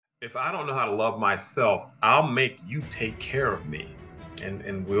if I don't know how to love myself, I'll make you take care of me.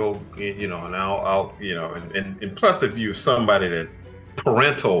 And we'll, and I'll, and plus if you're somebody that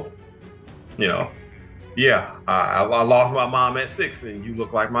parental, you know, yeah, I lost my mom at 6 and you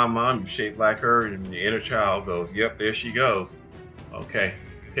look like my mom, you shape like her, and the inner child goes, yep, there she goes. Okay,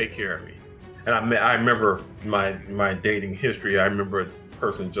 take care of me. And I remember my dating history. I remember a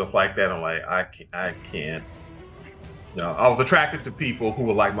person just like that. I'm like, I can't. No, I was attracted to people who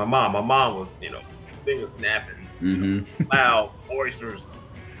were like my mom. My mom was, finger snapping, Hmm. loud, boisterous.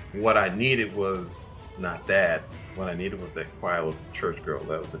 What I needed was not that. What I needed was that quiet little church girl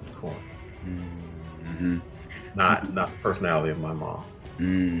that was in the corner. Hmm. Not the personality of my mom.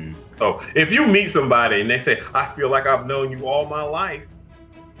 Mm. So if you meet somebody and they say, I feel like I've known you all my life,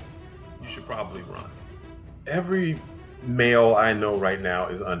 you should probably run. Every male I know right now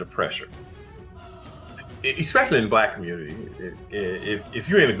is under pressure, especially in the black community. If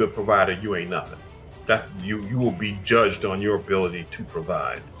you ain't a good provider, you ain't nothing. That's you will be judged on your ability to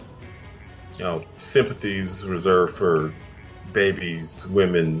provide. Sympathy is reserved for babies,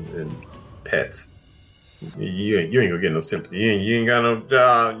 women, and pets. You ain't gonna get no sympathy. You ain't got no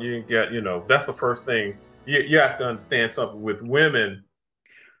job. You ain't got, that's the first thing. You have to understand something with women.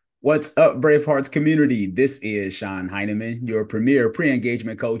 What's up, Bravehearts community? This is Sean Heineman, your premier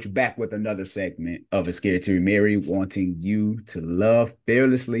pre-engagement coach, back with another segment of A Scared to Marry, wanting you to love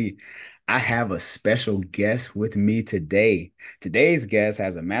fearlessly. I have a special guest with me today. Today's guest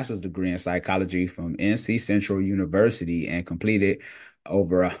has a master's degree in psychology from NC Central University and completed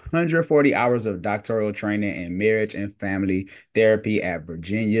over 140 hours of doctoral training in marriage and family therapy at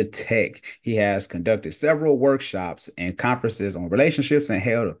Virginia Tech. He has conducted several workshops and conferences on relationships and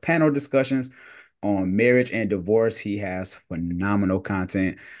held panel discussions on marriage and divorce. He has phenomenal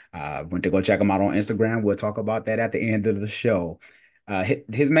content. Went to go check him out on Instagram. We'll talk about that at the end of the show.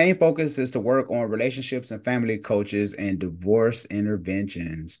 His main focus is to work on relationships and family coaches and divorce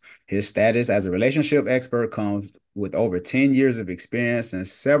interventions. His status as a relationship expert comes with over 10 years of experience and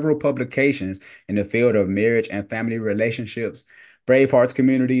several publications in the field of marriage and family relationships. Bravehearts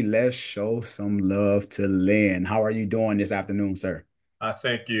community, let's show some love to Lynn. How are you doing this afternoon, sir? I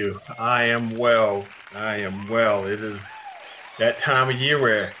thank you. I am well. I am well. It is that time of year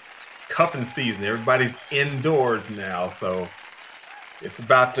where cuffing season. Everybody's indoors now, so it's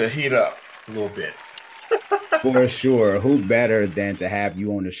about to heat up a little bit. For sure. Who better than to have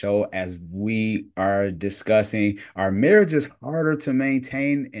you on the show as we are discussing our marriage is harder to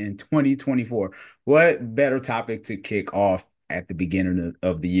maintain in 2024? What better topic to kick off at the beginning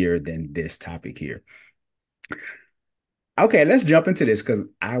of the year than this topic here? Okay, let's jump into this because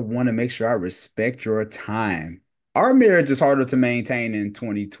I want to make sure I respect your time. Our marriage is harder to maintain in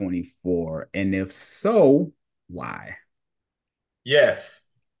 2024, and if so, why? Yes,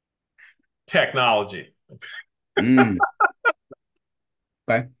 technology. Mm,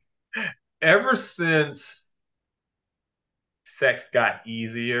 okay. Ever since sex got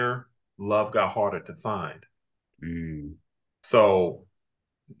easier, love got harder to find. Mm, So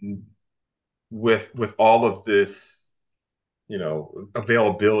with all of this,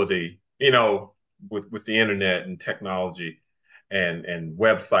 availability, with the internet and technology and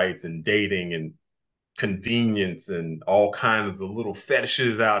websites and dating and convenience and all kinds of little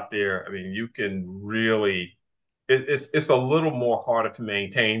fetishes out there. I mean, you can really it's a little more harder to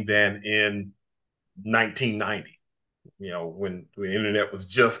maintain than in 1990. When the internet was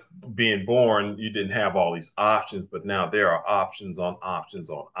just being born, you didn't have all these options, but now there are options on options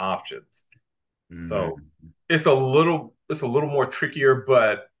on options. So mm, it's a little more trickier,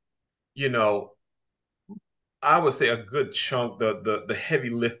 but you know, I would say a good chunk, the heavy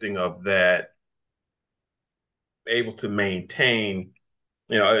lifting of that, able to maintain,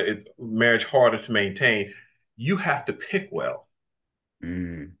 it's marriage harder to maintain. You have to pick well.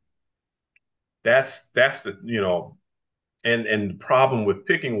 mm, That's and the problem with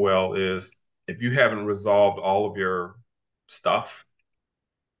picking well is if you haven't resolved all of your stuff,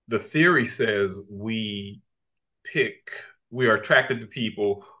 the theory says pick, we are attracted to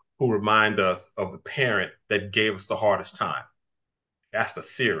people who remind us of the parent that gave us the hardest time. That's the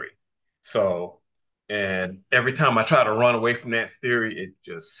theory. So, and every time I try to run away from that theory, it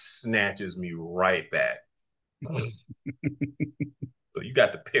just snatches me right back. So you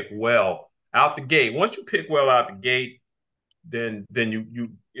got to pick well out the gate. Once you pick well out the gate, then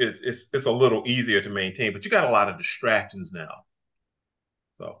you it's a little easier to maintain. But you got a lot of distractions now.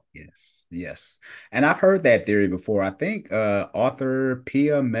 So yes, yes. And I've heard that theory before. I think author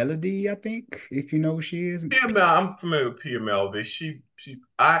Pia Melody, I think, if you know who she is. PML, I'm familiar with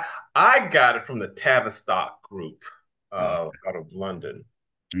PML. I got it from the Tavistock group Oh, out of London.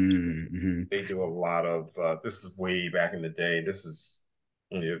 Mm-hmm. They do a lot of this is way back in the day. This is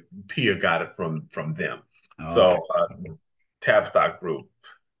Pia got it from them. Okay. So Tabstock Group,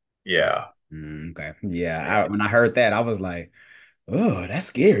 yeah. Okay. Yeah. Yeah. When I heard that, I was like, oh, that's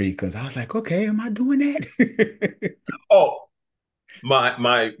scary because I was like, okay, am I doing that? Oh,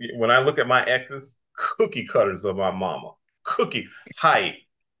 my when I look at my exes, cookie cutters of my mama. Cookie height,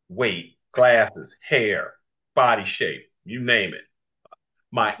 weight, glasses, hair, body shape, you name it.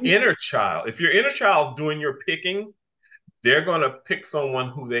 My inner child, if your inner child doing your picking, they're going to pick someone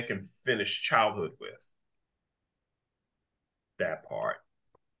who they can finish childhood with. That part.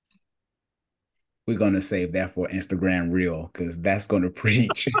 We're gonna save that for Instagram Reel because that's gonna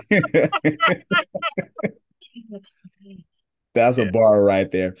preach. That's a Yeah. bar right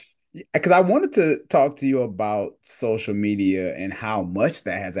there. Because I wanted to talk to you about social media and how much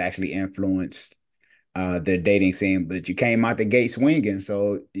that has actually influenced the dating scene, but you came out the gate swinging,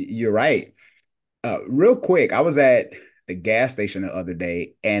 so you're right. Real quick, I was at the gas station the other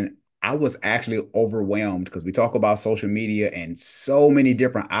day and I was actually overwhelmed because we talk about social media and so many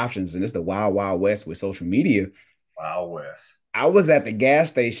different options, and it's the wild, wild west with social media. Wow, Wes. I was at the gas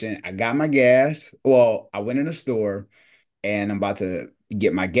station. I got my gas. Well, I went in the store and I'm about to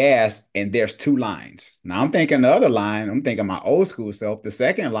get my gas, and there's two lines. Now I'm thinking the other line, I'm thinking my old school self. The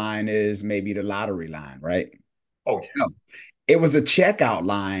second line is maybe the lottery line, right? Oh, yeah. No, it was a checkout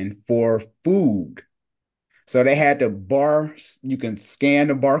line for food. So they had the bar, you can scan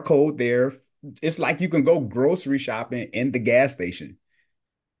the barcode there. It's like you can go grocery shopping in the gas station.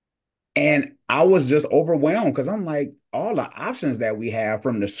 And I was just overwhelmed because I'm like, all the options that we have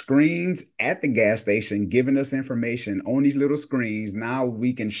from the screens at the gas station giving us information on these little screens. Now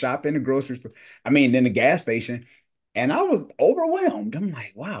we can shop in the grocery store. I mean, in the gas station. And I was overwhelmed. I'm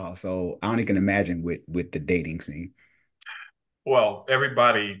like, wow. So I only can imagine with the dating scene. Well,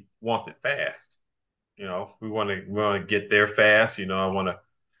 everybody wants it fast. We want to get there fast. I want to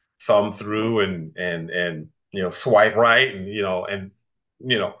thumb through and swipe right and you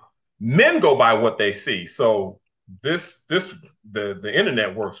know men go by what they see. So this the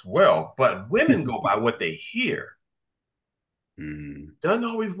internet works well, but women go by what they hear. Mm, Doesn't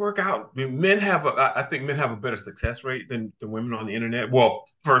always work out. I think men have a better success rate than women on the internet. Well,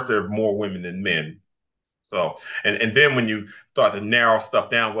 first there are more women than men. So, and then when you start to narrow stuff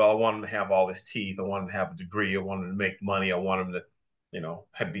down, well, I want them to have all this teeth. I want them to have a degree. I want them to make money. I want them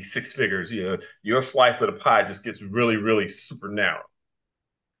to, be six figures. Your slice of the pie just gets really, really super narrow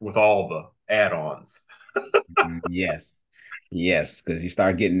with all the add-ons. yes. Yes, because you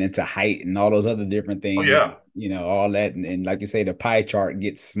start getting into height and all those other different Oh things, yeah, all that. And like you say, the pie chart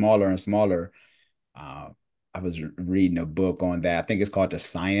gets smaller and smaller. Uh, I was reading a book on that. I think it's called The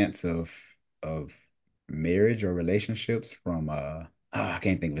Science of Marriage or Relationships from I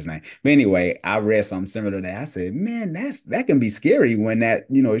can't think of his name. But anyway, I read something similar to that. I said, man, that can be scary when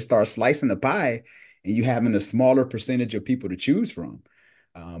you start slicing the pie and you having a smaller percentage of people to choose from.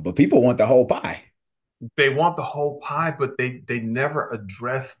 But people want the whole pie. they want the whole pie, but they never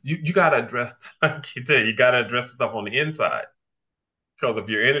address you. You got to address. I can tell you, you got to address stuff on the inside. Because if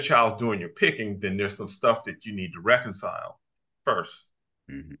your inner child's doing your picking, then there's some stuff that you need to reconcile first.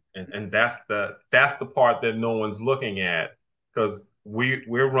 Mhm. And that's the part that no one's looking at because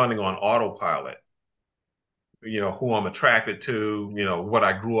we're running on autopilot. Who I'm attracted to, what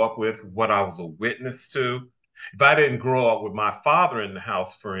I grew up with, what I was a witness to. If I didn't grow up with my father in the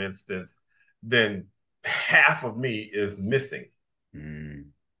house, for instance, then half of me is missing.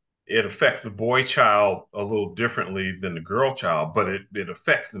 Mm, It affects the boy child a little differently than the girl child, but it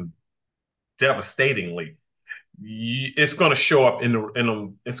affects them devastatingly. It's going to show up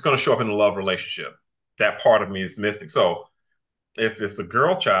it's going to show up in the love relationship. That part of me is missing. So if it's a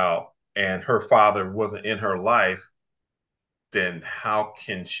girl child and her father wasn't in her life, then how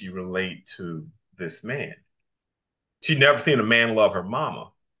can she relate to this man? She never seen a man love her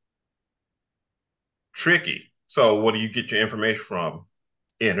mama. Tricky. So what do you get your information from?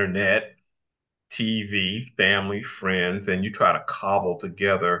 Internet, TV, family, friends, and you try to cobble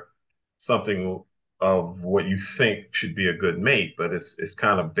together something of what you think should be a good mate, but it's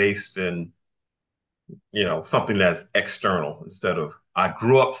kind of based in something that's external instead of I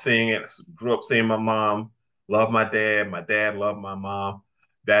grew up seeing it, grew up seeing my mom, love my dad loved my mom.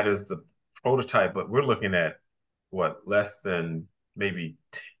 That is the prototype, but we're looking at what less than maybe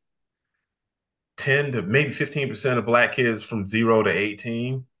 10 to maybe 15% of black kids from 0 to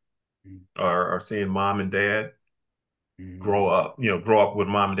 18 mm, are seeing mom and dad mm. grow up with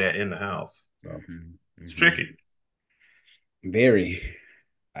mom and dad in the house. So Mhm, it's mhm. tricky. Very,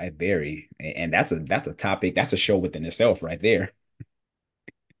 I very, and that's a topic, that's a show within itself right there.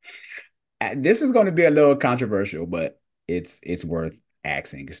 This is going to be a little controversial, but it's worth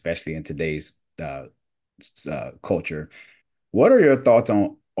asking, especially in today's culture. What are your thoughts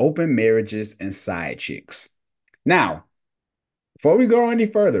on open marriages and side chicks? Now, before we go any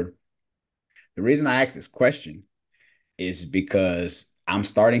further, the reason I ask this question is because I'm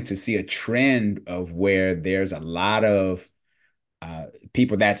starting to see a trend of where there's a lot of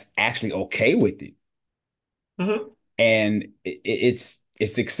people that's actually okay with it, Mhm. and it's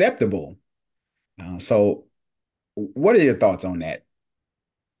acceptable. So, what are your thoughts on that?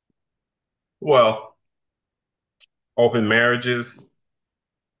 Well, open marriages,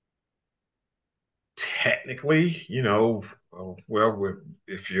 technically, well,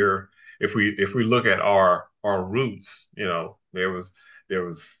 if we look at our roots, there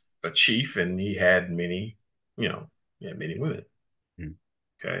was a chief and he had many, he had many women. Mm,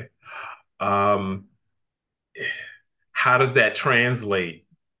 Okay. Um, how does that translate?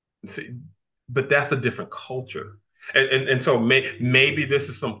 See, but that's a different culture. And so maybe this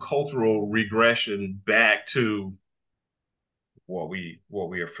is some cultural regression back to what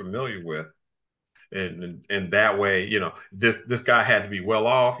we are familiar with. And that way, this guy had to be well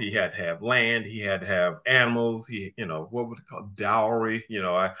off. He had to have land. He had to have animals. What would it call dowry?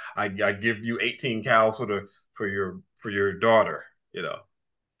 I give you 18 cows for your daughter.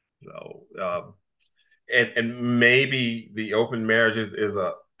 So and maybe the open marriages is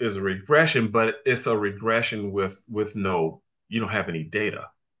a regression, but it's a regression with no, you don't have any data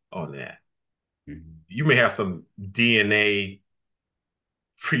on that. mhm, You may have some DNA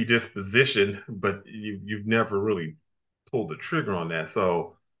predisposition, but you've never really pulled the trigger on that.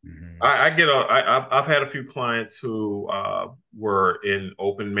 So mhm, I get a, I, I've had a few clients who were in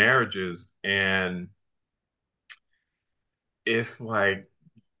open marriages, and it's like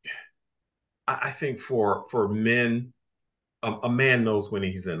I think for men, a man knows when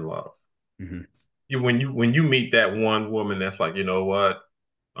he's in love. mhm, When you meet that one woman that's like, you know what,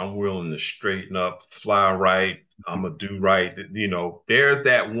 I'm willing to straighten up, fly right, I'm gonna do right. There's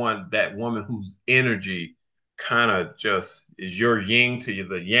that woman whose energy kind of just is your yin to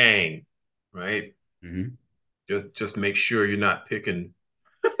the yang, right? mhm, Just make sure you're not picking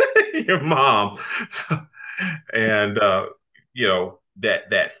your mom. So, and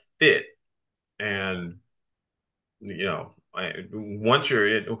that fit, and once you're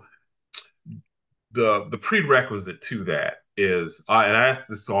in, the prerequisite to that is, and I ask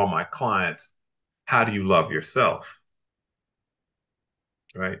this to all my clients, how do you love yourself?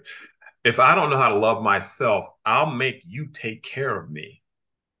 Right? If I don't know how to love myself, I'll make you take care of me.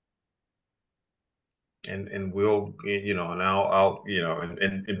 And we'll, and I'll,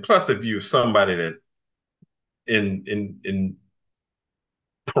 and plus if you're somebody that in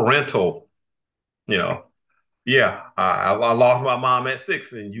parental, you know, yeah, I lost my mom at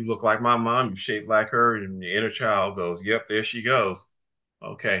 6 and you look like my mom, you shape like her, and the inner child goes, yep, there she goes.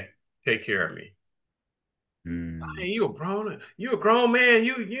 Okay, take care of me. Hey, mm, you a grown man.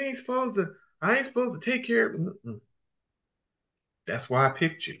 You ain't supposed to. I ain't supposed to take care of. Mm-mm. That's why I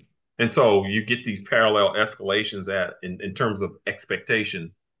picked you. And so you get these parallel escalations in terms of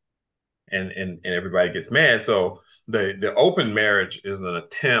expectation, and everybody gets mad. So the open marriage is an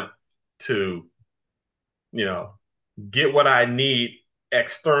attempt to, you know, get what I need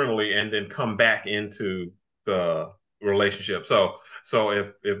externally and then come back into the relationship. So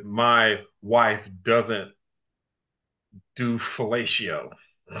if my wife doesn't do fellatio,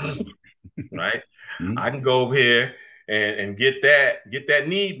 right? mhm, I can go over here and get that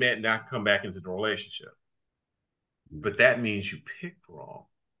need met, and I can come back into the relationship. But that means you picked wrong.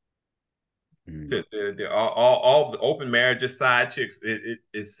 mhm, All the open marriages, side chicks,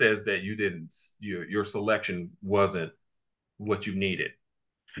 it says that you didn't, your selection wasn't what you needed.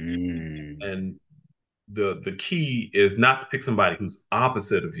 mm, And the key is not to pick somebody who's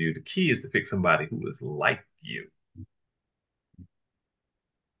opposite of you. The key is to pick somebody who is like you.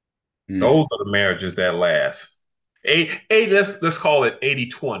 mm, Those are the marriages that last. Let's call it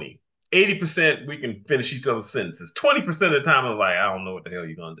 80-20. 80% we can finish each other's sentences. 20% of the time I'm like, I don't know what the hell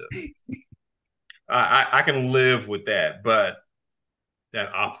you're gonna do. I can live with that, but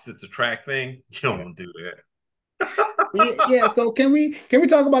that opposites attract thing, you don't yeah. want to do that. Yeah, yeah. So can we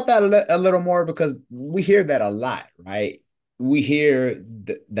talk about that a little more because we hear that a lot, right? We hear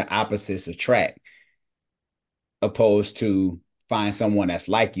the opposites attract, opposed to find someone that's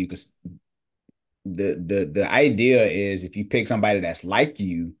like you. Because the idea is if you pick somebody that's like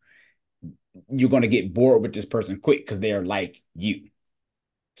you're going to get bored with this person quick because they are like you.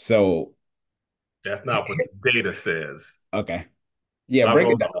 So That's not what the data says. okay, yeah, I break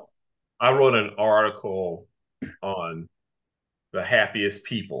it wrote down. I wrote an article on the happiest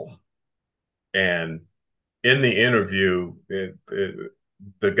people, And in the interview,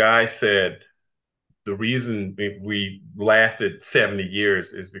 the guy said the reason we lasted 70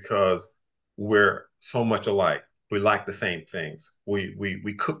 years is because we're so much alike. We like the same things.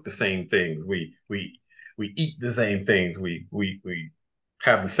 We cook the same things. We eat the same things. We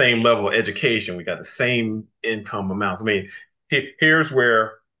have the same level of education. We got the same income amounts. I mean, here's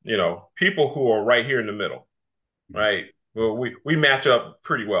where, people who are right here in the middle, right? Well, we match up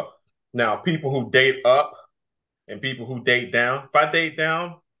pretty well. Now, people who date up and people who date down. If I date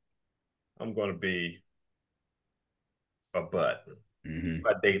down, I'm going to be a butt. Mm-hmm. If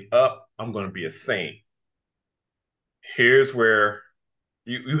I date up, I'm going to be a saint. Here's where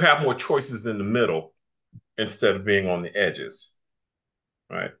you have more choices in the middle instead of being on the edges,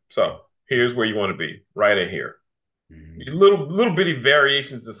 right? So here's where you want to be, right in here. Mm-hmm. Little bitty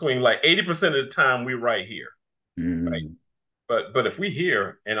variations to swing. Like 80% of the time, we're right here, right? Mm-hmm. But if we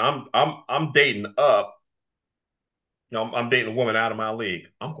here and I'm dating up, I'm dating a woman out of my league,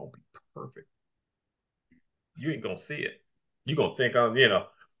 I'm gonna be perfect. You ain't gonna see it. You're gonna think I'm.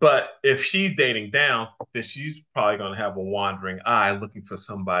 But if she's dating down, then she's probably gonna have a wandering eye looking for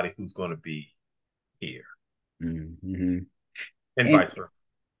somebody who's gonna be here, Mm-hmm. and And vice versa.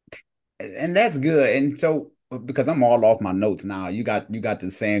 and that's good. And so because I'm all off my notes now, you got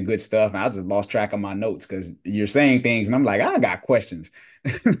to saying good stuff, and I just lost track of my notes because you're saying things, and I'm like, I got questions.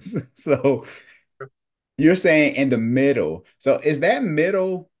 So you're saying in the middle. So is that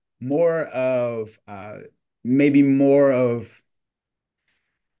middle more of maybe more of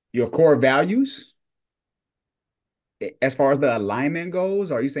your core values as far as the alignment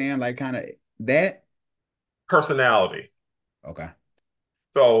goes? Are you saying like kind of that? Personality. Okay.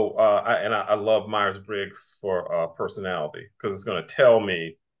 So I love Myers Briggs for personality because it's gonna tell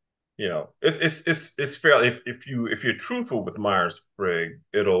me, it's fairly if you're truthful with Myers Briggs,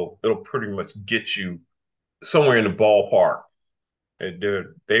 it'll pretty much get you somewhere in the ballpark.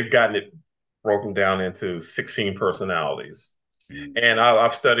 They've gotten it broken down into 16 personalities. Mm, And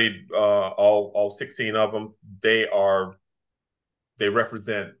I've studied all 16 of them. They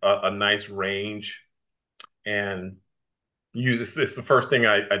represent a nice range, and it's the first thing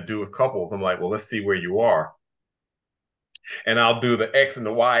I do with couples. I'm like, well, let's see where you are, and I'll do the X and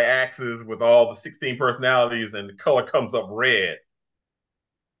the Y axis with all the 16 personalities, and the color comes up red.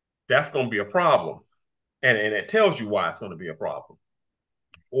 That's going to be a problem, and it tells you why it's going to be a problem.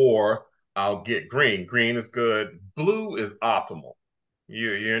 Or I'll get green. Green is good. Blue is optimal.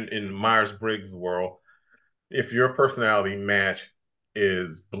 You're in Myers Briggs world. If your personality match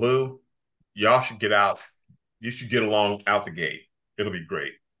is blue, y'all should get out. You should get along out the gate. It'll be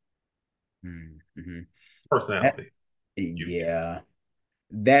great. mm, mhm. That- Personality. Huge. Yeah.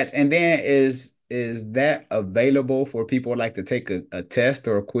 That's and then is that available for people like to take a test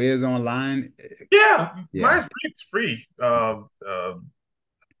or a quiz online? Yeah, Yeah. Myers Briggs free.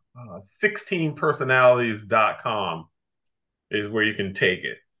 16personalities.com is where you can take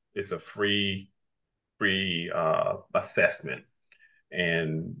it. It's a free assessment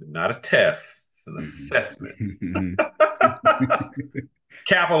and not a test. It's an assessment. Mhm.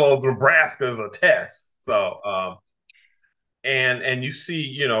 Capital of Nebraska is a test. So and you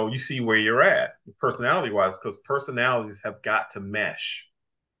see where you're at personality wise because personalities have got to mesh.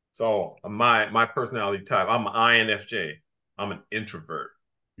 So my personality type, I'm an INFJ. I'm an introvert.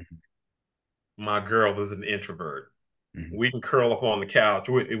 My girl is an introvert. Mhm. We can curl up on the couch.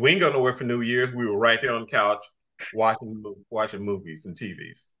 We ain't go nowhere for New Year's. We were right there on the couch watching movies and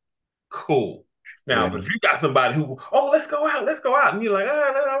TVs. Cool. Now, Yeah. but if you got somebody who, oh, let's go out, and you're like,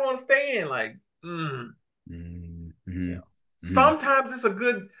 I want to stay in, like, Mhm. you know, Mhm. Mhm. sometimes it's a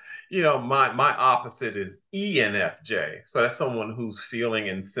good, my opposite is ENFJ. So that's someone who's feeling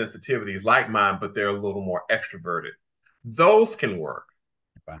and sensitivities like mine, but they're a little more extroverted. Those can work.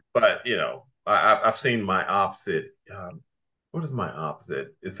 Okay. But I've seen my opposite. What is my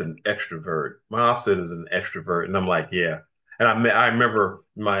opposite? It's an extrovert. My opposite is an extrovert, and I'm like, yeah. And I remember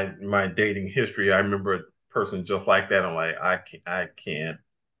my dating history. I remember a person just like that. I'm like, I can't.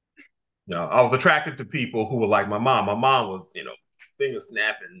 No, I was attracted to people who were like my mom. My mom was, finger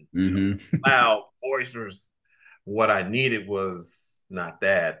snapping, Mhm. loud, boisterous. What I needed was not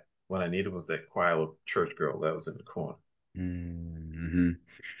that. What I needed was that quiet little church girl that was in the corner, Mhm.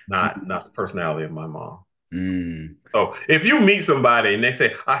 not the personality of my mom. Mhm. So if you meet somebody and they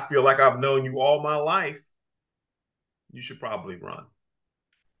say, I feel like I've known you all my life, you should probably run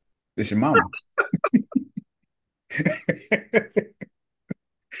This your mama.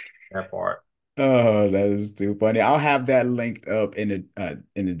 that part. Oh, that is too funny. I'll have that linked up in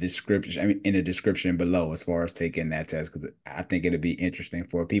the description. I mean, in the description below, as far as taking that test, because I think it'll be interesting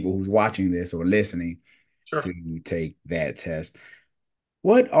for people who's watching this or listening Sure. to take that test.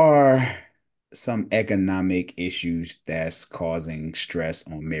 What are some economic issues that's causing stress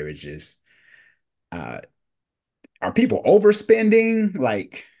on marriages? Uh, are people overspending?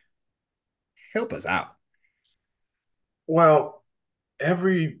 Like, help us out. Well,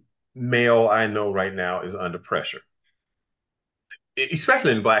 every male I know right now is under pressure,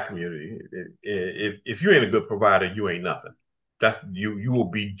 especially in the black community. If you ain't a good provider, you ain't nothing. That's you will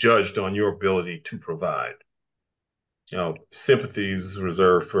be judged on your ability to provide. Sympathy is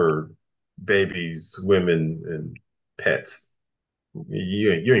reserved for babies, women, and pets.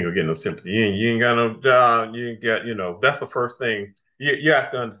 You ain't gonna get no sympathy. You ain't got no job. You ain't got, that's the first thing. You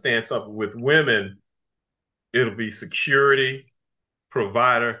have to understand something with women. It'll be security,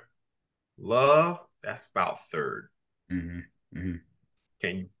 provider, love. That's about third. Hmm. Hmm.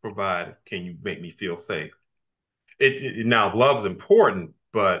 Can you provide? Can you make me feel safe? Now love's important,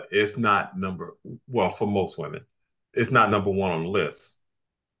 but it's not well, for most women, it's not number one on the list.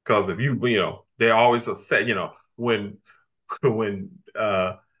 Because if they always say, when when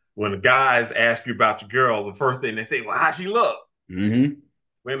uh when the guys ask you about your girl, the first thing they say, well, how'd she look? Hmm.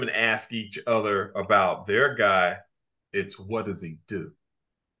 Women ask each other about their guy. It's what does he do?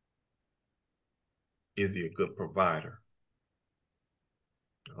 Is he a good provider?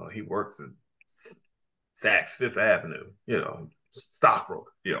 He works in Saks Fifth Avenue,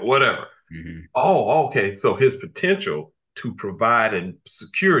 stockbroker, whatever. Hmm. Oh, okay. So his potential to provide and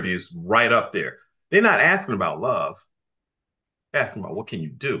security is right up there. They're not asking about love, they're asking about what can you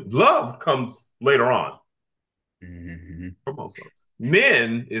do. Love comes later on Hmm. for most of us.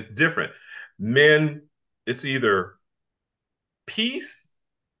 Men is different. Men, it's either peace,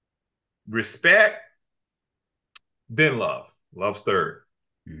 respect, then love. Love's third.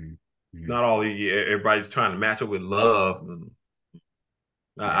 Hmm. It's Hmm. not all everybody's trying to match up with love.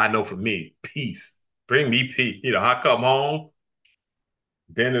 Yeah. I know for me, peace. Bring me peace. I come home,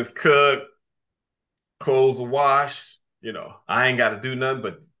 dinner's cooked, clothes are washed. I ain't got to do nothing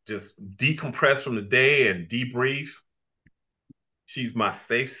but just decompress from the day and debrief. She's my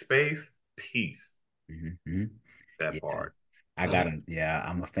safe space. Peace. Hmm. That Yeah. part. Yeah,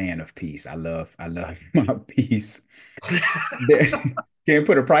 I'm a fan of peace. I love my peace. There, can't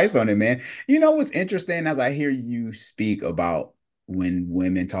put a price on it, man. You know what's interesting as I hear you speak about when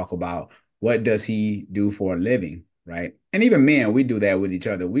women talk about what does he do for a living, right? And even men, we do that with each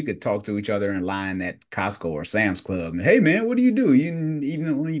other. We could talk to each other in line at Costco or Sam's Club. And, hey, man, what do you do? You even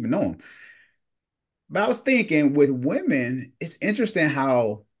don't even know him. But I was thinking with women, it's interesting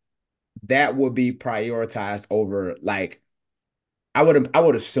how that would be prioritized over like I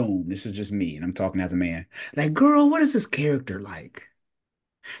would assume this is just me, and I'm talking as a man. Like, girl, what is this character like?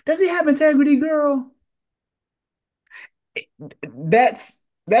 Does he have integrity, girl? That's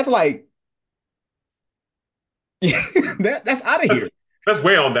like that's out of here. That's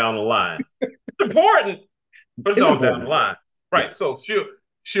way on down the line. It's important, but it's It's on down the important. line. Right. Yes. So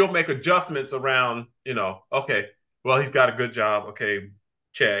she'll make adjustments around, okay, well, he's got a good job. Okay,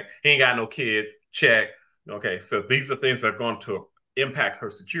 check. He ain't got no kids. Check. Okay. So these are things that are going to impact her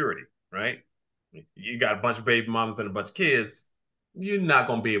security, right? You got a bunch of baby moms and a bunch of kids, you're not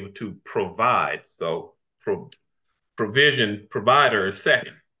going to be able to provide. So provision provider is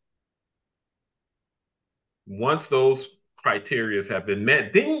second. Once those criterias have been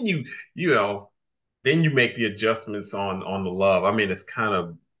met, then you know then you make the adjustments on the love. I mean, it's kind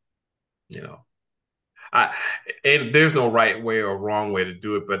of, you know, I and there's no right way or wrong way to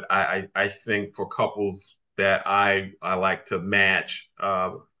do it, but I think for couples that I like to match,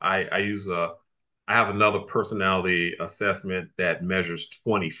 I use I have another personality assessment that measures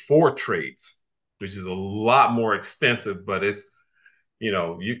 24 traits, which is a lot more extensive, but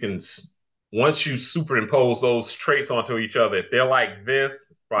you can, once you superimpose those traits onto each other, if they're like this,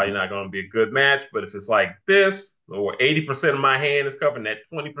 it's probably not going to be a good match. But if it's like this, or 80% of my hand is covering that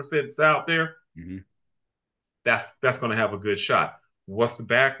 20% that's out there, Mhm. that's going to have a good shot. What's the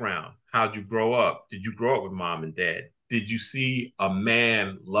background? How'd you grow up? Did you grow up with mom and dad? Did you see a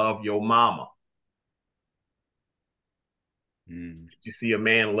man love your mama? Mhm. Did you see a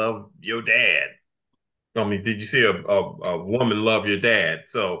man love your dad? I mean, did you see a woman love your dad?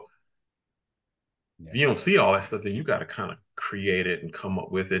 So if Yeah. you don't see all that stuff, then you got to kind of create it and come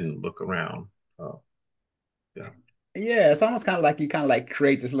up with it and look around. Yeah. Yeah, it's almost kind of like you kind of like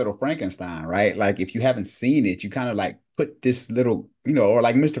create this little Frankenstein, right? Like if you haven't seen it, you kind of like put this little, or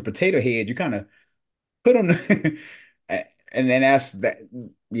like Mr. Potato Head, you kind of put on and then that's that.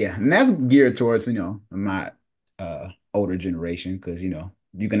 Yeah, and that's geared towards my older generation because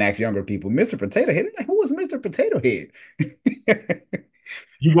you can ask younger people, Mr. Potato Head. Like, who was Mr. Potato Head?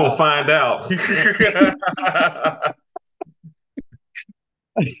 You gonna find out.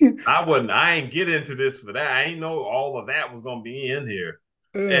 I ain't get into this for that. I ain't know all of that was gonna be in here.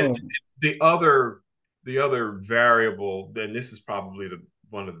 And Oh, the other the other variable, and this is probably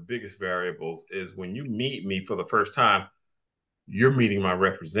one of the biggest variables, is when you meet me for the first time, you're meeting my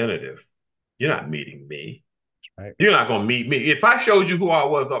representative. You're not meeting me. right. You're not gonna meet me. If I showed you who I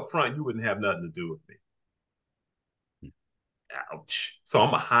was up front, you wouldn't have nothing to do with me. Ouch. So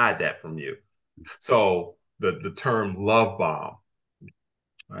I'm gonna hide that from you. So the term love bomb,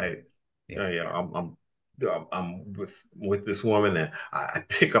 right? Yeah. Yeah, I'm with this woman, and I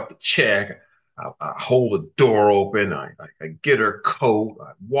pick up the check. I hold the door open. I get her coat.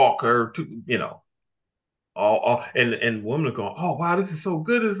 I walk her to, and women are going, oh wow, this is so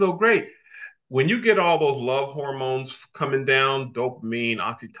good. This is so great. When you get all those love hormones coming down, dopamine,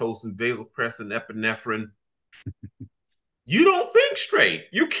 oxytocin, vasopressin, epinephrine, you don't think straight.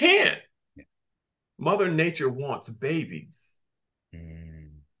 You can't. Mother Nature wants babies. Mm.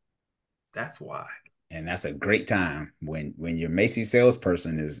 That's why. And that's a great time when your Macy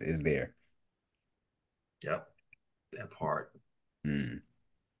salesperson is there. Yep, that part. Mm.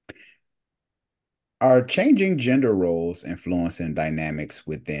 Are changing gender roles influencing dynamics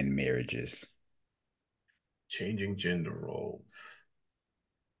within marriages? Changing gender roles.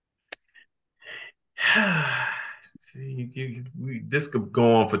 See, this could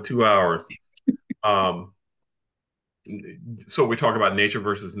go on for 2 hours. Um, so we talk about nature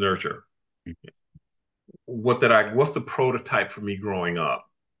versus nurture. What's the prototype for me growing up?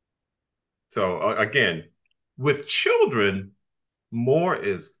 So again, with children, more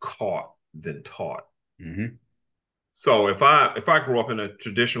is caught than taught. Mm-hmm. So if I grew up in a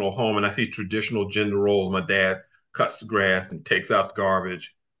traditional home and I see traditional gender roles, my dad cuts the grass and takes out the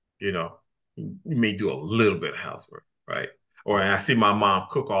garbage, you know, you may do a little bit of housework, right? Or I see my mom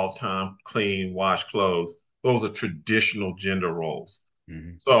cook all the time, clean, wash clothes. Those are traditional gender roles.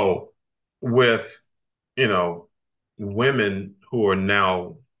 Mm-hmm. So with, you know, women who are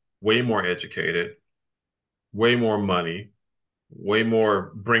now way more educated, way more money, way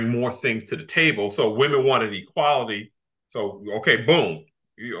more, bring more things to the table. So women wanted equality. So okay, boom,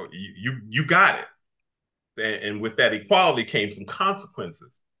 you got it. And with that equality came some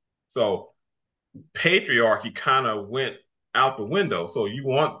consequences. So patriarchy kind of went out the window. So you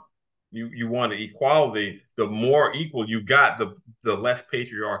wanted equality. The more equal you got, the less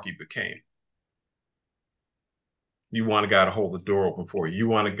patriarchy became. You want a guy to hold the door open for you. You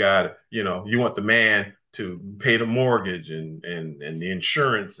want a guy to, you want the man to pay the mortgage and the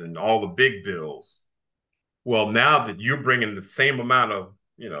insurance and all the big bills. Well, now that you're bringing the same amount of,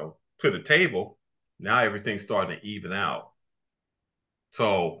 to the table, now everything's starting to even out.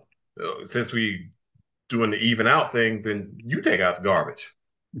 So since we doing the even out thing, then you take out the garbage.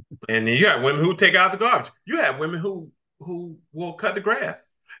 And then you got women who take out the garbage. You have women who will cut the grass.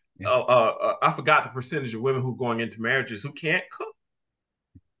 Yeah. I forgot the percentage of women who going into marriages who can't cook,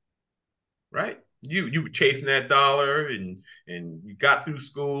 right? You were chasing that dollar and you got through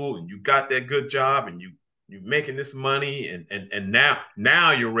school and you got that good job and you making this money and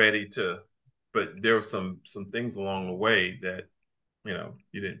now you're ready to, but there were some things along the way that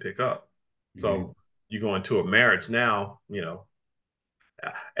you didn't pick up. Mm-hmm. So you go into a marriage now, and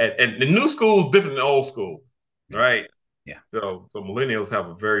the new school is different than old school, Yeah. right? Yeah. So millennials have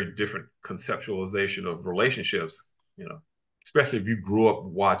a very different conceptualization of relationships, you know, especially if you grew up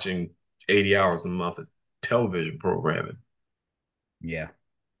watching 80 hours a month of television programming. Yeah.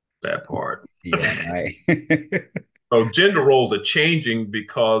 That part. Yeah. Right. So gender roles are changing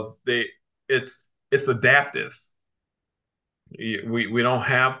because it's adaptive. We don't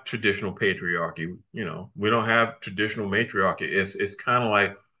have traditional patriarchy, we don't have traditional matriarchy. It's kind of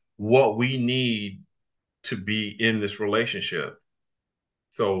like what we need to be in this relationship.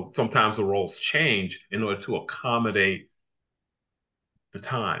 So sometimes the roles change in order to accommodate the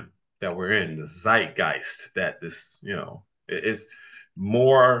time that we're in, the zeitgeist that it's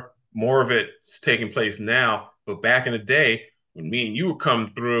more of it's taking place now. But back in the day, when me and you were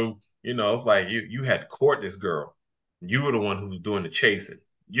coming through, it's like you had to court this girl. You were the one who was doing the chasing.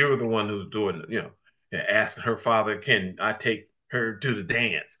 You were the one who was doing, asking her father, can I take her to the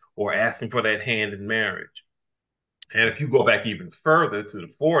dance, or asking for that hand in marriage. And if you go back even further to the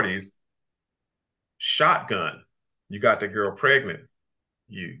 40s, shotgun, you got the girl pregnant.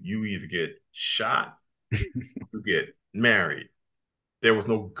 You either get shot, you get married. There was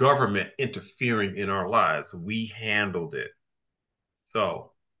no government interfering in our lives. We handled it.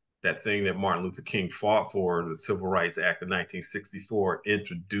 So that thing that Martin Luther King fought for, the Civil Rights Act of 1964,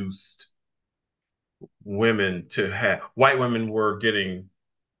 introduced women to have white women were getting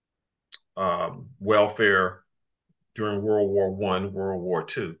welfare during World War I, World War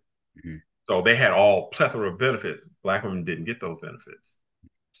II. Mhm. So they had all plethora of benefits. Black women didn't get those benefits.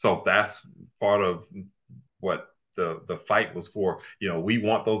 So that's part of what the fight was for. We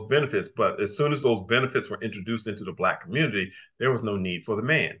want those benefits, but as soon as those benefits were introduced into the black community, there was no need for the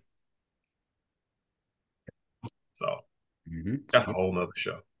man. So Mhm. that's a whole nother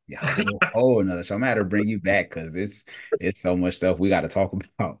show. Yeah, whole another show. I'm gonna have to bring you back because it's so much stuff we got to talk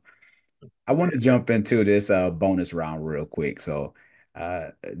about. I want to jump into this bonus round real quick. So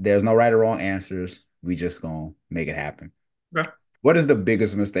there's no right or wrong answers. We just gonna make it happen. Okay. What is the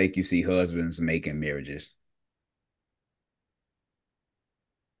biggest mistake you see husbands make in marriages?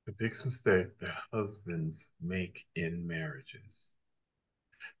 The biggest mistake that husbands make in marriages.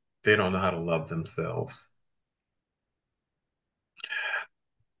 They don't know how to love themselves.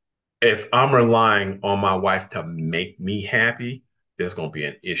 If I'm relying on my wife to make me happy, there's going to be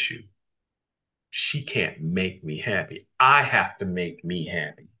an issue. She can't make me happy. I have to make me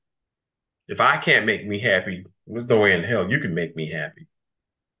happy. If I can't make me happy, there's no way in hell you can make me happy.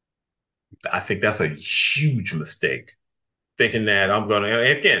 I think that's a huge mistake. Thinking that I'm going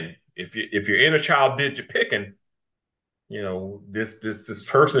to, again, if your inner child did your picking, this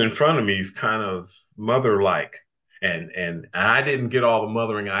person in front of me is kind of mother like, and I didn't get all the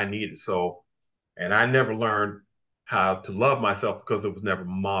mothering I needed. So, and I never learned how to love myself because it was never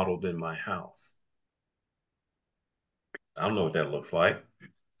modeled in my house. I don't know what that looks like.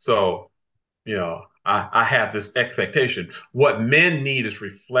 So, I have this expectation. What men need is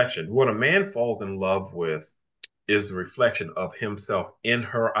reflection. What a man falls in love with is a reflection of himself in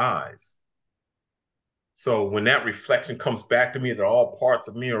her eyes. So when that reflection comes back to me that all parts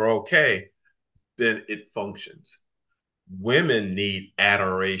of me are okay, then it functions. Women need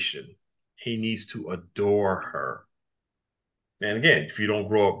adoration. He needs to adore her. And again, if you don't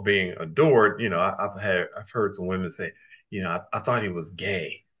grow up being adored, I've heard some women say, I thought he was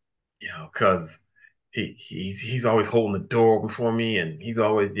gay, because he's always holding the door before me, and he's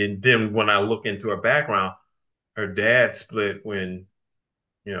always. And then when I look into her background, her dad split when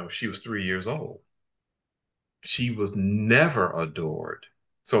she was 3 years old. She was never adored.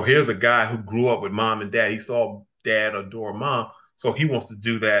 So here's a guy who grew up with mom and dad. He saw dad adore mom, so he wants to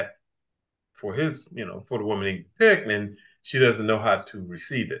do that for for the woman he picked, and she doesn't know how to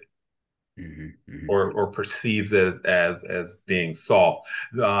receive it Hmm. or perceives it as being soft.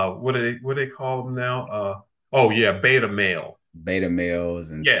 What do they call them now? Oh yeah, beta male. Beta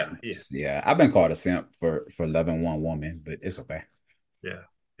males and Yeah, yeah, simps. Yeah, I've been called a simp for loving one woman, but it's okay. yeah,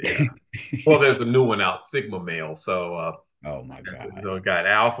 yeah. Well, there's a new one out, Sigma male. So Oh my God. so it got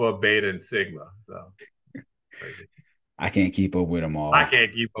alpha, beta, and sigma. So crazy. I can't keep up with them I all.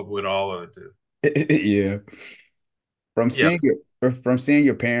 can't keep up with all of it too. Yeah. From Yeah, seeing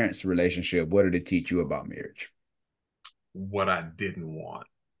your parents' relationship, what did it teach you about marriage? what I didn't want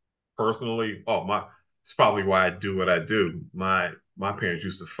personally. Oh my, it's probably why I do what I do. My parents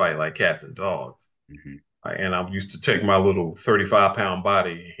used to fight like cats and dogs. Hmm. And I used to take my little 35-pound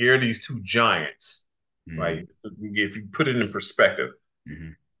body. Here are these two giants, Hmm. right? If you put it in perspective,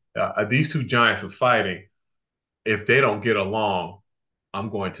 Hmm. these two giants are fighting. If they don't get along, I'm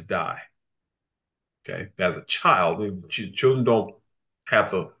going to die. Okay. As a child, children don't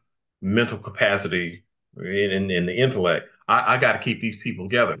have the mental capacity and the intellect. I got to keep these people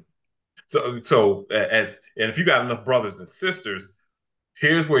together. So and if you got enough brothers and sisters,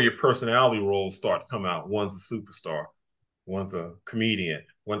 here's where your personality roles start to come out. One's a superstar, one's a comedian,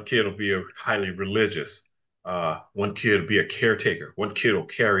 one kid will be a highly religious, one kid will be a caretaker, one kid will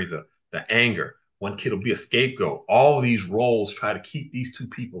carry the anger, one kid will be a scapegoat. All of these roles try to keep these two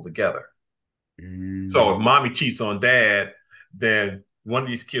people together. Mm. So if mommy cheats on dad, then one of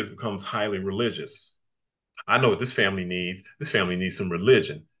these kids becomes highly religious. I know what this family needs. This family needs some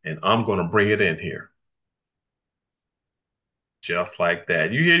religion, and I'm going to bring it in here. Just like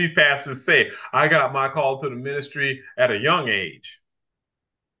that. You hear these pastors say, I got my call to the ministry at a young age.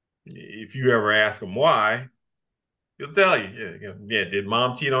 If you ever ask them why, he'll tell you, yeah, did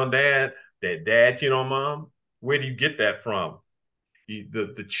mom cheat on dad? Did dad cheat on mom? Where do you get that from?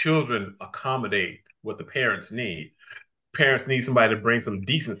 The children accommodate what the parents need. Parents need somebody to bring some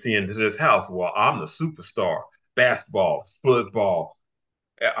decency into this house. Well, I'm the superstar. Basketball, football,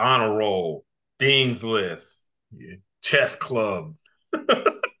 honor roll, dean's list, chess club.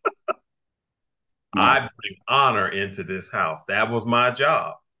 My I bring honor into this house. That was my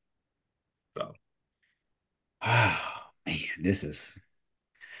job. So Man, this is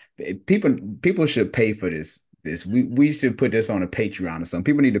people. People should pay for this. We should put this on a Patreon or something.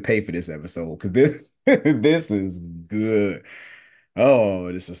 People need to pay for this episode because this this is good.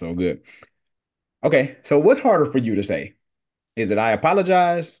 Oh, this is so good. Okay, so what's harder for you to say? Is it I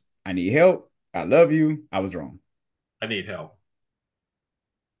apologize? I need help. I love you. I was wrong. I need help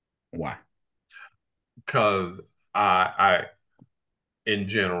Why? because I in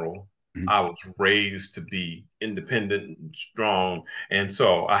general, Mhm. I was raised to be independent and strong. And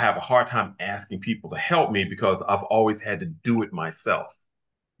so I have a hard time asking people to help me because I've always had to do it myself.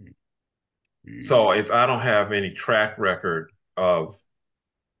 Mhm. So if I don't have any track record of,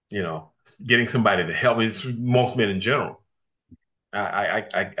 you know, getting somebody to help me, it's most men in general, I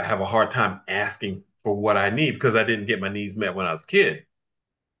have a hard time asking for what I need because I didn't get my needs met when I was a kid.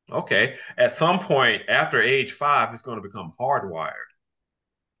 Okay. At some point after age 5, it's going to become hardwired.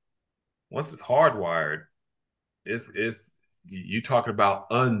 Once it's hardwired, it's you talking about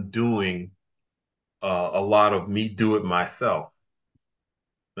undoing a lot of me do it myself.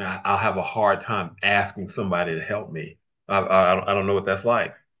 I'll have a hard time asking somebody to help me. I don't know what that's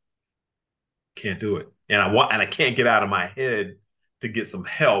like. Can't do it, and I can't get out of my head to get some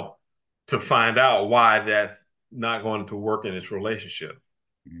help to find out why that's not going to work in this relationship.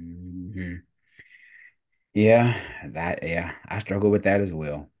 Mhm. Yeah, yeah, I struggle with that as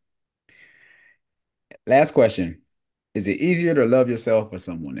well. Last question. Is it easier to love yourself or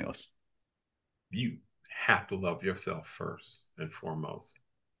someone else? You have to love yourself first and foremost.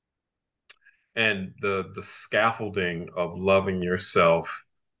 And the scaffolding of loving yourself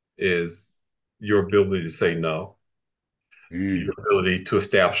is your ability to say no, your Mm, ability to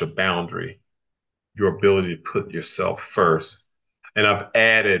establish a boundary, your ability to put yourself first. And I've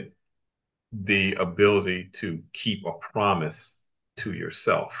added the ability to keep a promise to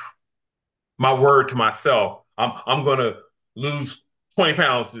yourself. My word to myself, I'm gonna lose 20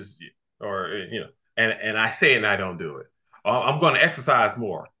 pounds this year, or and I say it and I don't do it. I'm gonna exercise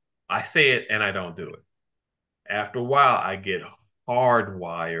more. I say it and I don't do it. After a while, I get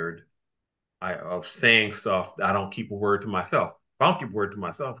hardwired of saying stuff. I don't keep a word to myself. If I don't keep a word to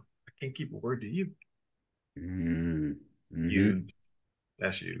myself, I can't keep a word to you. mm, hmm. Huge.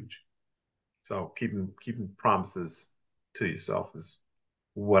 That's huge. So keeping promises to yourself is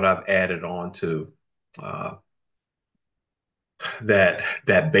what I've added on to uh,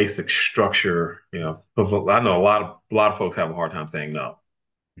 that basic structure. I know a lot of folks have a hard time saying no.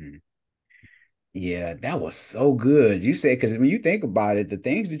 Yeah, that was so good. You said, because when you think about it, the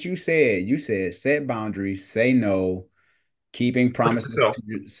things that you said set boundaries, say no, keeping promises So to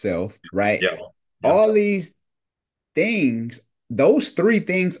yourself, right? yeah, yeah, All these things, those three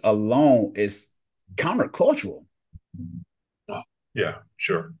things alone is countercultural, oh, yeah,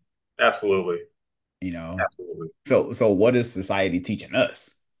 sure, absolutely, you know? absolutely. So what is society teaching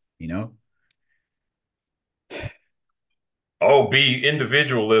us, you know? Oh, be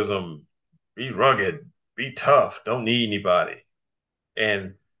individualism, be rugged, be tough, don't need anybody.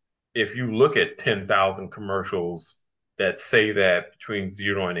 And if you look at 10,000 commercials that say that between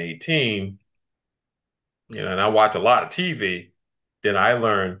 0 and 18, and I watch a lot of TV, then I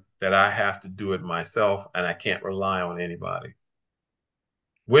learned that I have to do it myself and I can't rely on anybody.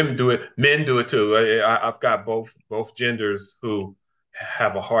 Women do it, men do it too. I've got both genders who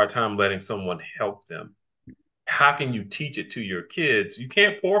have a hard time letting someone help them. How can you teach it to your kids? You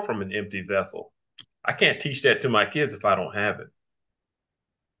can't pour from an empty vessel. I can't teach that to my kids if I don't have it.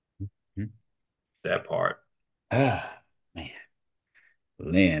 That part. Ah, man,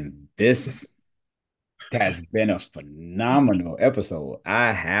 Lynn, this has been a phenomenal episode.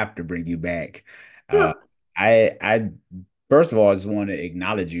 I have to bring you back. Uh, Sure. I first of all, I just want to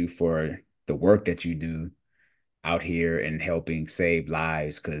acknowledge you for the work that you do out here and helping save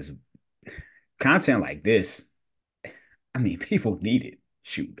lives because content like this, I mean, people need it.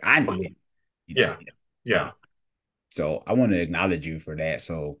 Shoot, I need it, you know. Yeah. Uh, Yeah. so I want to acknowledge you for that.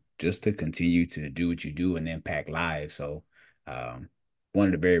 So just to continue to do what you do and impact lives. So um, one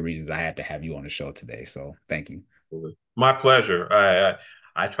of the very reasons I had to have you on the show today. So thank you. My pleasure.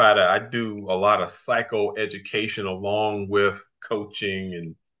 I do a lot of psycho education along with coaching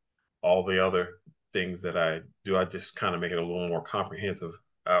and all the other things that I do. I just kind of make it a little more comprehensive.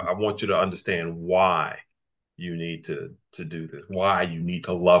 I want you to understand why you need to do this, why you need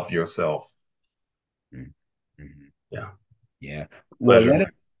to love yourself. Mhm. Yeah, Yeah. Well, pleasure.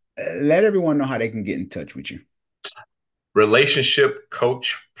 let everyone know how they can get in touch with you. Relationship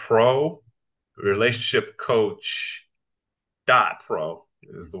Coach Pro, Relationship Coach dot pro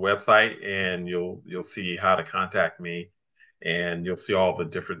is the website, and you'll see how to contact me, and you'll see all the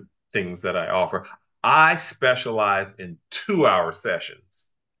different things that I offer. I specialize in 2 hour sessions.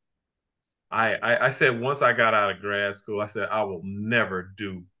 I said once I got out of grad school, I said I will never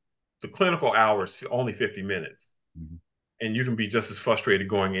do the clinical hours, only 50 minutes. Mhm. And you can be just as frustrated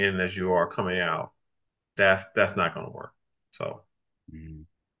going in as you are coming out. That's not going to work. So Mhm.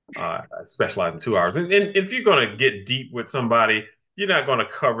 I specialize in 2 hours. And if you're going to get deep with somebody, you're not going to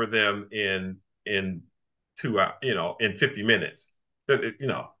cover them in 2 hours, in 50 minutes.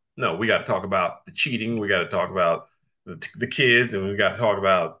 No, we got to talk about the cheating. We got to talk about the kids, and we got to talk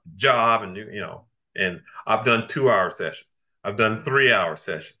about job, and. And I've done 2 hour sessions. I've done 3 hour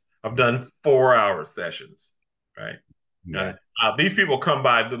sessions. I've done 4 hour sessions. Right. Yeah. And these people come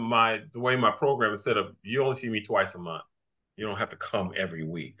by the way my program is set up. You only see me twice a month. You don't have to come every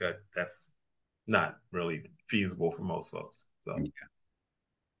week. That's not really feasible for most folks. So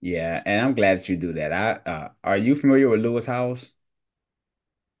Yeah, and I'm glad that you do that. Are you familiar with Lewis House,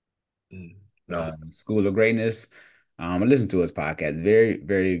 no. School of Greatness? I listen to his podcast. Very,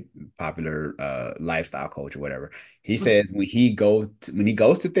 very popular lifestyle coach or whatever. He says when he goes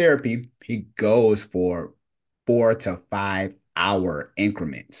to therapy, he goes for 4 to 5 hour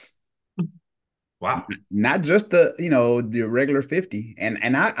increments. Wow. Not just the regular 50.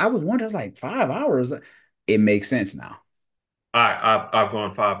 And I was wondering, I was like 5 hours. It makes sense now. I've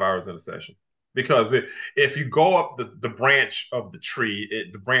gone 5 hours in a session because if you go up the branch of the tree,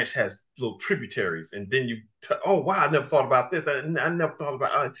 the branch has little tributaries, and then oh wow, I never thought about this. I never thought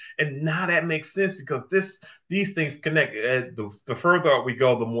about and now that makes sense because these things connect. The further up we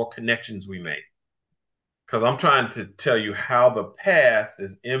go, the more connections we make. Because I'm trying to tell you how the past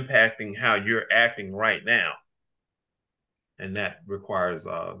is impacting how you're acting right now, and that requires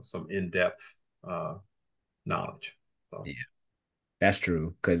some in-depth uh, knowledge. So, That's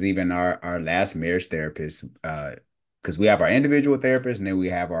true. Because even our last marriage therapist, because we have our individual therapist and then we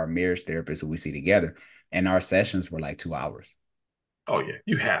have our marriage therapist who we see together, and our sessions were like 2 hours. oh yeah,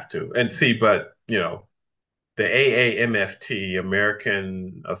 you have to. And see, but the AAMFT,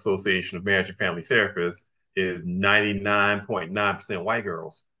 American Association of Marriage and Family Therapists, is 99.9% white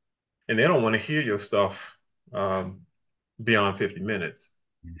girls, and they don't want to hear your stuff um, beyond 50 minutes.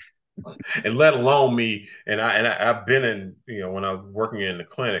 And let alone me. I've been in, when I was working in the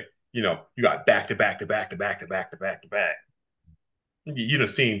clinic, you got back to back to back to back to back to back to back. You'd have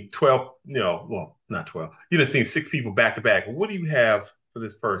seen 12, well, not 12. You'd have seen six people back to back. What do you have for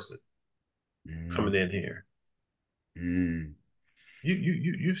this person Mm, coming in here? mm,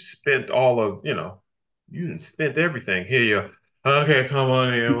 You spent all of, you spent everything. Here you okay, come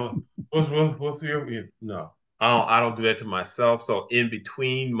on in. What's your no. I don't do that to myself. So in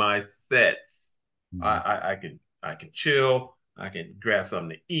between my sets, mm, I can chill, I can grab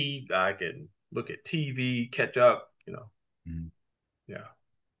something to eat, I can look at TV, catch up, mm. yeah,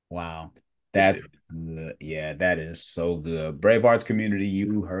 Wow. big That's difference. good. Yeah, that is so good. Brave Arts community,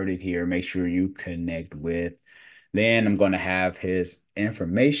 you heard it here. Make sure you connect with Then I'm going to have his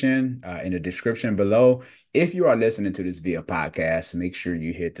information in the description below. If you are listening to this via podcast, make sure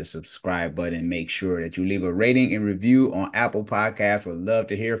you hit the subscribe button. Make sure that you leave a rating and review on Apple Podcasts. Would love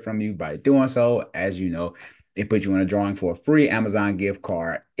to hear from you by doing so. As you know, it puts you in a drawing for a free Amazon gift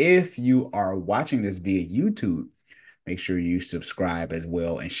card. If you are watching this via YouTube, make sure you subscribe as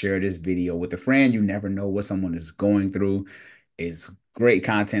well and share this video with a friend. You never know what someone is going through. It's great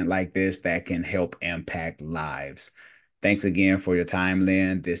content like this that can help impact lives. Thanks again for your time,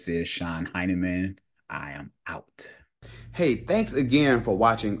 Lynn. This is Sean Heineman. I am out. Hey, thanks again for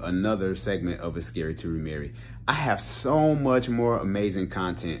watching another segment of A Scary to Remarry. I have so much more amazing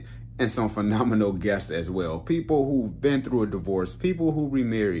content and some phenomenal guests as well. People who've been through a divorce, people who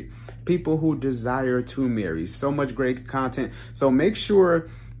remarried, people who desire to marry. So much great content. So make sure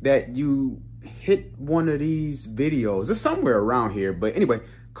that you hit one of these videos. It's somewhere around here. But anyway,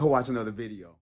 go watch another video.